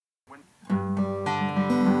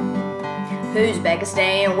Who's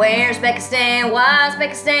Beckistan? Where's Beckistan? Why's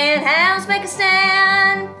Beckistan? How's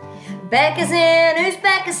Beckistan? Becca's in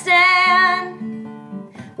Uzbekistan.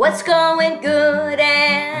 What's going good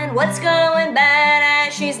and what's going bad?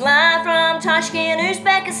 As she's live from Tashkent,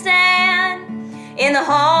 Uzbekistan, in the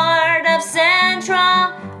heart of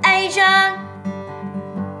Central Asia.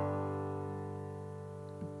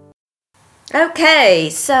 Okay,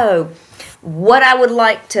 so what I would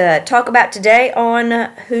like to talk about today on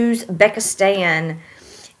Who's Beckistan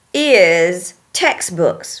is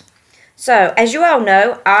textbooks. So, as you all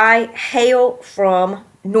know, I hail from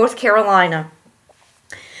North Carolina,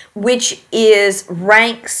 which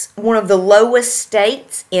ranks one of the lowest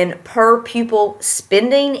states in per pupil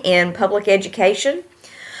spending in public education,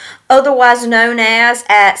 otherwise known as,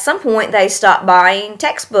 at some point, they stopped buying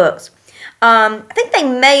textbooks. I think they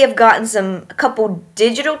may have gotten a couple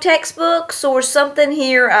digital textbooks or something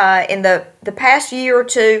here in the past year or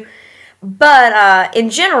two, but in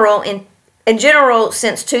general,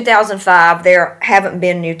 since 2005, there haven't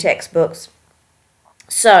been new textbooks.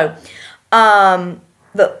 So, definitely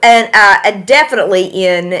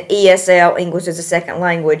in ESL, English as a Second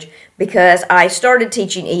Language, because I started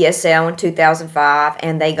teaching ESL in 2005,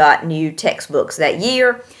 and they got new textbooks that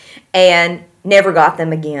year, and never got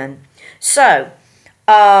them again. So,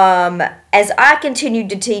 as I continued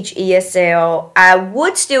to teach ESL, I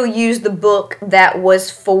would still use the book that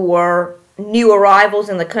was for new arrivals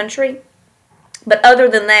in the country. But other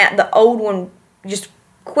than that, the old one just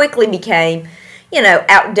quickly became,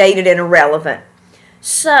 outdated and irrelevant.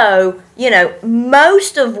 So,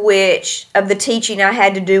 most of the teaching I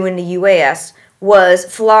had to do in the U.S. was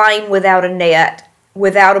flying without a net,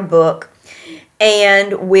 without a book,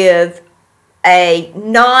 and with a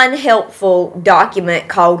non-helpful document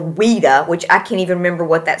called WIDA, which I can't even remember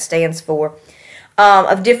what that stands for,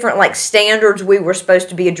 of different standards we were supposed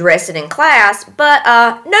to be addressing in class, but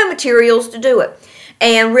no materials to do it,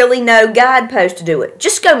 and really no guidepost to do it.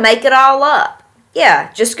 Just go make it all up.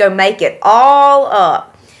 Yeah, just go make it all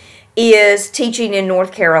up is teaching in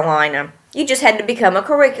North Carolina. You just had to become a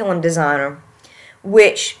curriculum designer,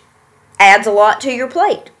 which adds a lot to your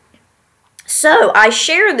plate. So I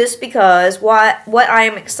share this because what I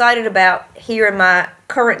am excited about here in my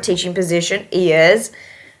current teaching position is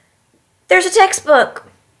there's a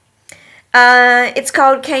textbook. It's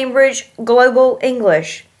called Cambridge Global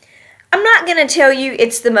English. I'm not going to tell you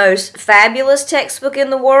it's the most fabulous textbook in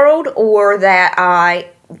the world or that I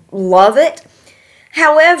love it.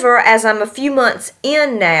 However, as I'm a few months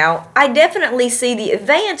in now, I definitely see the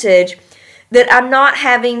advantage that I'm not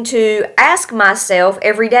having to ask myself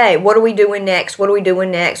every day, what are we doing next? What are we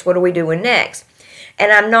doing next? What are we doing next?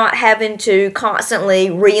 And I'm not having to constantly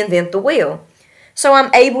reinvent the wheel. So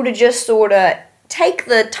I'm able to just sort of take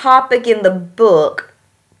the topic in the book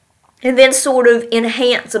and then sort of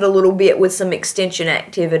enhance it a little bit with some extension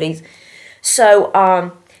activities. So,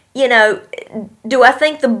 do I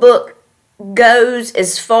think the book goes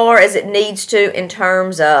as far as it needs to in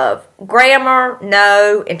terms of grammar?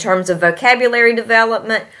 No. In terms of vocabulary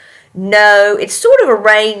development? No. It's sort of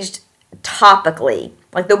arranged topically.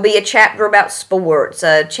 Like there'll be a chapter about sports,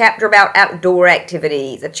 a chapter about outdoor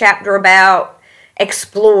activities, a chapter about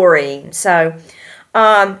exploring. So,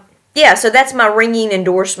 so that's my ringing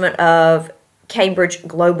endorsement of Cambridge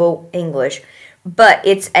Global English. But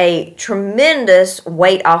it's a tremendous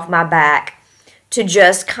weight off my back to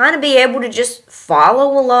just kind of be able to just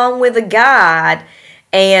follow along with a guide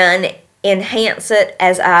and enhance it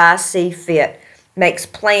as I see fit. Makes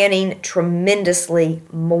planning tremendously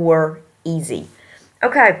more easy.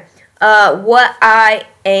 Okay, what I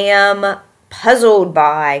am puzzled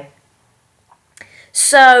by.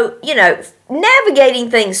 So,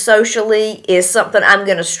 navigating things socially is something I'm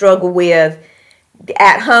going to struggle with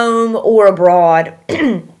at home or abroad.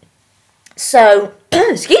 So,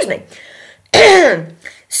 excuse me.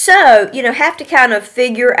 So, have to kind of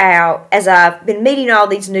figure out, as I've been meeting all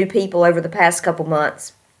these new people over the past couple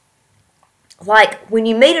months, like when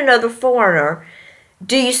you meet another foreigner,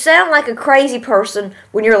 do you sound like a crazy person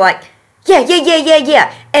when you're like, yeah,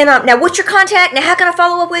 and now what's your contact? Now how can I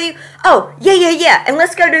follow up with you? Oh, yeah, and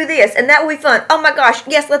let's go do this, and that will be fun. Oh my gosh,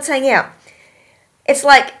 yes, let's hang out. It's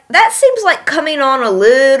like, that seems like coming on a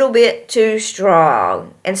little bit too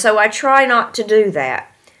strong, and so I try not to do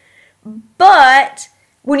that. But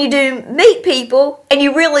when you do meet people and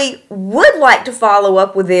you really would like to follow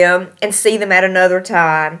up with them and see them at another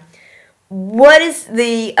time, what is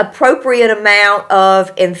the appropriate amount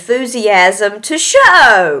of enthusiasm to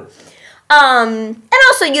show? And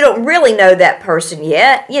also, you don't really know that person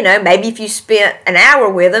yet. Maybe if you spent an hour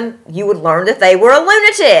with them, you would learn that they were a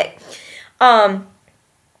lunatic.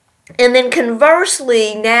 And then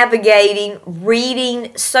conversely, navigating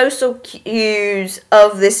reading social cues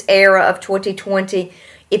of this era of 2020.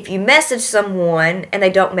 If you message someone and they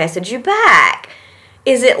don't message you back,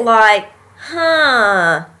 is it like,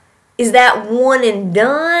 is that one and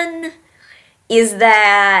done? Is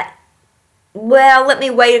that, well, let me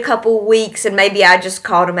wait a couple weeks and maybe I just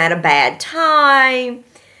called them at a bad time?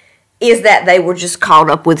 Is that they were just caught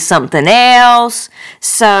up with something else?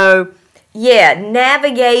 So, yeah,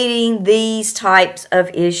 navigating these types of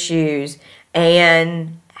issues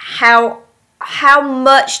and how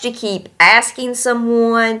much to keep asking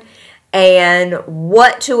someone and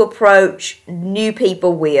what to approach new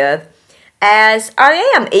people with, as I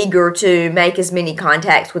am eager to make as many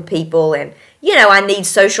contacts with people, and I need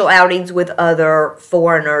social outings with other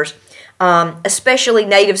foreigners, especially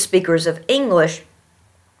native speakers of English,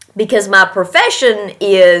 because my profession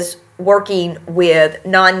is working with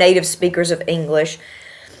non-native speakers of English.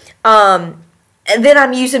 And then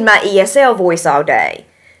I'm using my ESL voice all day.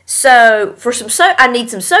 So I need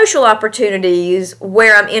some social opportunities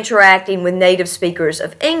where I'm interacting with native speakers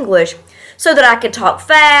of English so that I can talk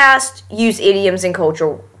fast, use idioms and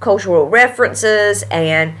cultural references,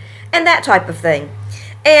 and that type of thing.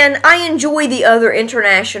 And I enjoy the other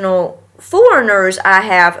international foreigners I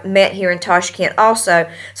have met here in Tashkent also.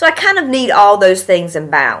 So I kind of need all those things in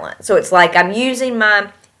balance. So it's like I'm using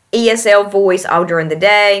my ESL voice all during the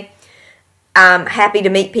day. I'm happy to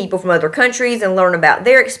meet people from other countries and learn about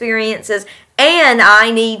their experiences. And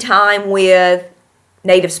I need time with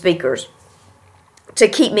native speakers to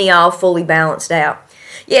keep me all fully balanced out.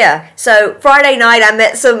 Yeah, so Friday night I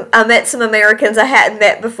met some Americans I hadn't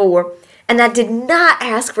met before. And I did not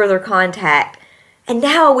ask for their contact. And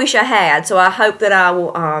now I wish I had, so I hope that I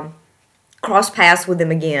will cross paths with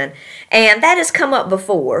them again. And that has come up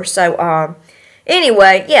before, so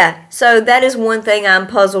anyway, yeah, so that is one thing I'm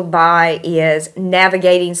puzzled by, is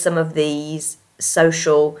navigating some of these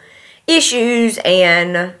social issues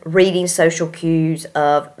and reading social cues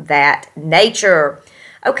of that nature.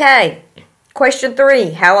 Okay, question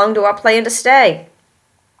 3, how long do I plan to stay?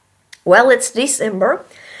 Well, it's December.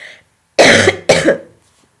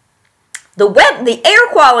 The air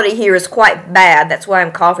quality here is quite bad. That's why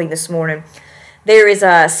I'm coughing this morning. There is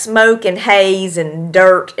smoke and haze and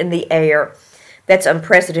dirt in the air. That's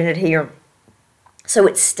unprecedented here. So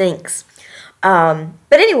it stinks. But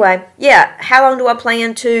anyway, yeah, how long do I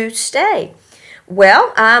plan to stay?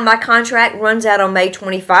 Well, my contract runs out on May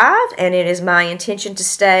 25, and it is my intention to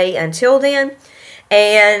stay until then.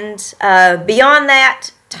 And beyond that,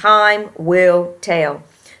 time will tell.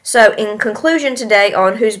 So, in conclusion today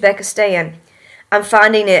on Uzbekistan, I'm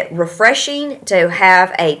finding it refreshing to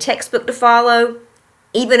have a textbook to follow,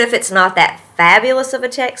 even if it's not that fabulous of a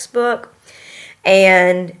textbook,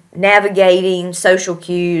 and navigating social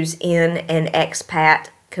cues in an expat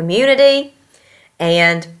community,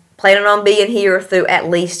 and planning on being here through at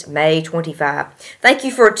least May 25. Thank you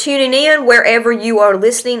for tuning in wherever you are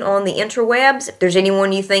listening on the interwebs. If there's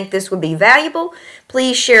anyone you think this would be valuable,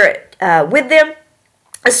 please share it with them.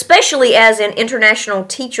 Especially as in international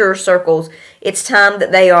teacher circles, it's time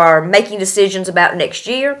that they are making decisions about next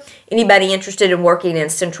year. Anybody interested in working in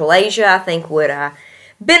Central Asia, I think, would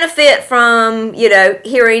benefit from,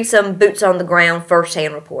 hearing some boots on the ground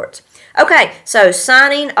first-hand reports. Okay, so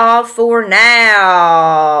signing off for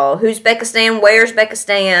now. Uzbekistan, where's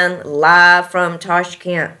Uzbekistan? Live from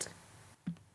Tashkent.